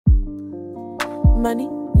Money,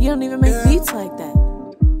 you don't even make beats like that.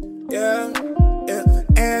 Yeah,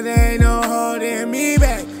 and there ain't no holding me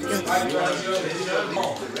back. You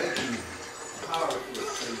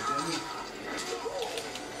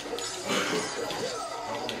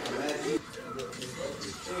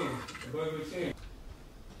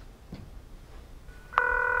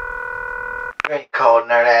ain't cold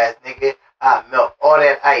nerd ass nigga. I melt all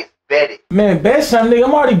that ice, bet it. Man, bet something, nigga.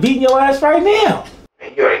 I'm already beating your ass right now.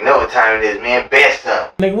 Man, you already know what time it is, man. Bet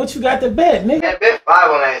something. Nigga, what you got to bet, nigga? Man, bet 5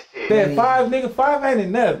 on that shit. Bet 5, nigga. 5 ain't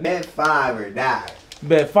enough. Bet 5 or die.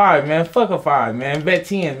 Bet 5, man. Fuck a 5, man. Bet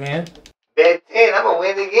 10, man. Bet 10, I'm gonna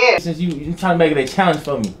win again. Since you trying to make it a challenge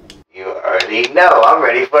for me. You already know. I'm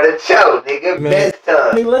ready for the show, nigga. Man, bet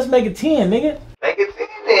some. Nigga, let's make it 10, nigga. Make it 10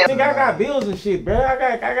 then. Nigga, I got bills and shit, bro.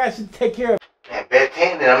 I got shit to take care of. Man, bet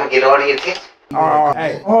 10, then I'm gonna get all the attention. Alright,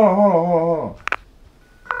 hey, hold on.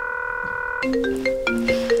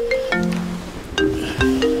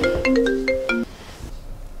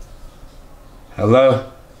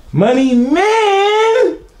 Hello? Money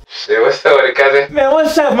man! Shit, what's up with it, cousin? Man,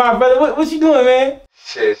 what's up, my brother? What you doing, man?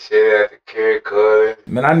 Shit, at the carry calling.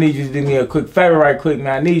 Man, I need you to do me a quick favor right quick,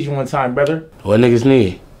 man. I need you one time, brother. What niggas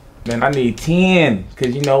need? Man, I need 10,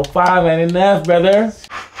 cause you know 5 ain't enough, brother.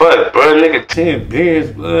 Fuck, bro, nigga, 10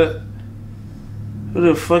 beers, blood. Who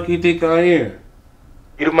the fuck you think I am?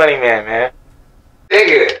 You the money man.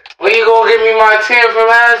 Nigga, when you gonna give me my 10 from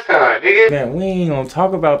last time, nigga? Man, we ain't gonna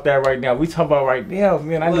talk about that right now. We talking about right now,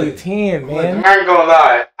 man. I need 10, man. I ain't gonna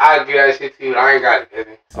lie, I'll give that shit to you, I ain't got it,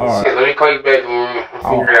 cousin. Alright. Shit, let me call you back and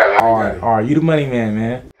figure it out. Alright, you the money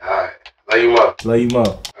man. Alright, love you up. Love you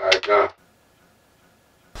up. Alright, go.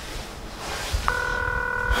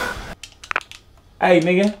 Hey,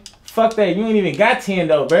 nigga, fuck that. You ain't even got 10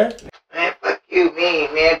 though, bruh. Man, fuck you,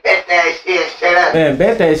 man. Bet that shit. Shut up. Man,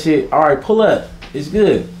 bet that shit. Alright, pull up. It's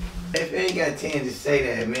good. If you ain't got 10, just say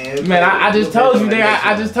that, man. Man, I just told you, nigga.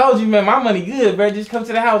 I just told you, man. My money good, bro. Just come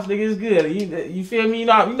to the house, nigga. It's good. You feel me? You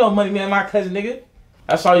know, money, man. My cousin, nigga.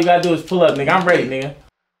 That's all you gotta do is pull up, nigga. I'm ready, nigga.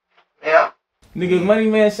 Yeah. Nigga, money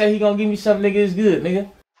man say he gonna give me something, nigga. It's good,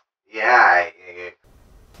 nigga. Yeah, alright, nigga.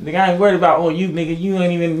 Nigga, I ain't worried about you, nigga. You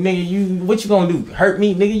ain't even, nigga. What you gonna do? Hurt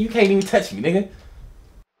me, nigga? You can't even touch me, nigga.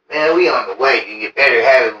 Man, we on the way. You better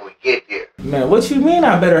have it when we get there. Man, what you mean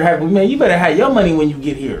I better have it? Man, you better have your money when you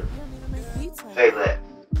get here. Say less.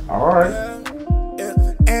 Alright.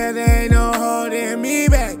 And there ain't no holding me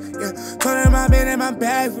back. Told him I been in my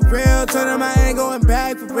bag for real. Told him I ain't going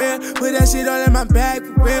back for real. Put that shit all in my bag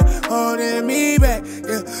for real. Holding me back.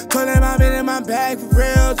 Told him I been in my bag for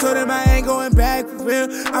real. Told him I ain't going back for real.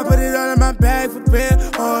 I put it all in my bag for real.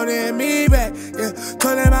 Holding me back.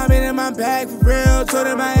 Told him I been in my bag for real. Told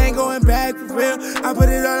him I ain't going back for real. I put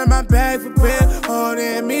it all in my bag for real.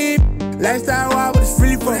 Holding me. Lifestyle wild, but it's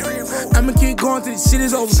really for. I'ma keep going till this shit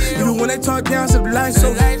is over. Even when they talk down, so the lights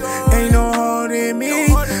over. Ain't no holding me.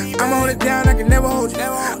 I'ma hold it down, I can never hold you.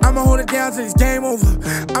 I'ma hold it down till it's game over.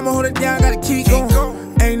 I'ma hold it down, gotta keep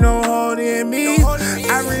going. Ain't no holding me.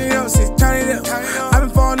 I really up since counting up. I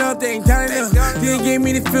been falling up, they ain't counting up. Didn't give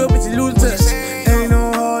me the feel, but you lose touch. Ain't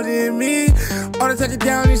no holding me. All the touch it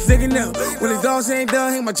down, it's sticking up. When the dogs ain't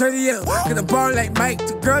done, hang my jersey up. Get the bar like Mike,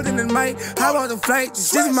 the girls in the mic. How about the flight?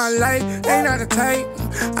 This is my life. Ain't not a type.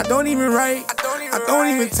 I don't even write. I don't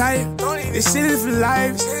even type. This shit is for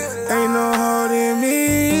life. Ain't no holding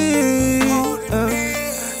me.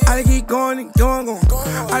 I keep going and going.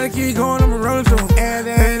 I keep going.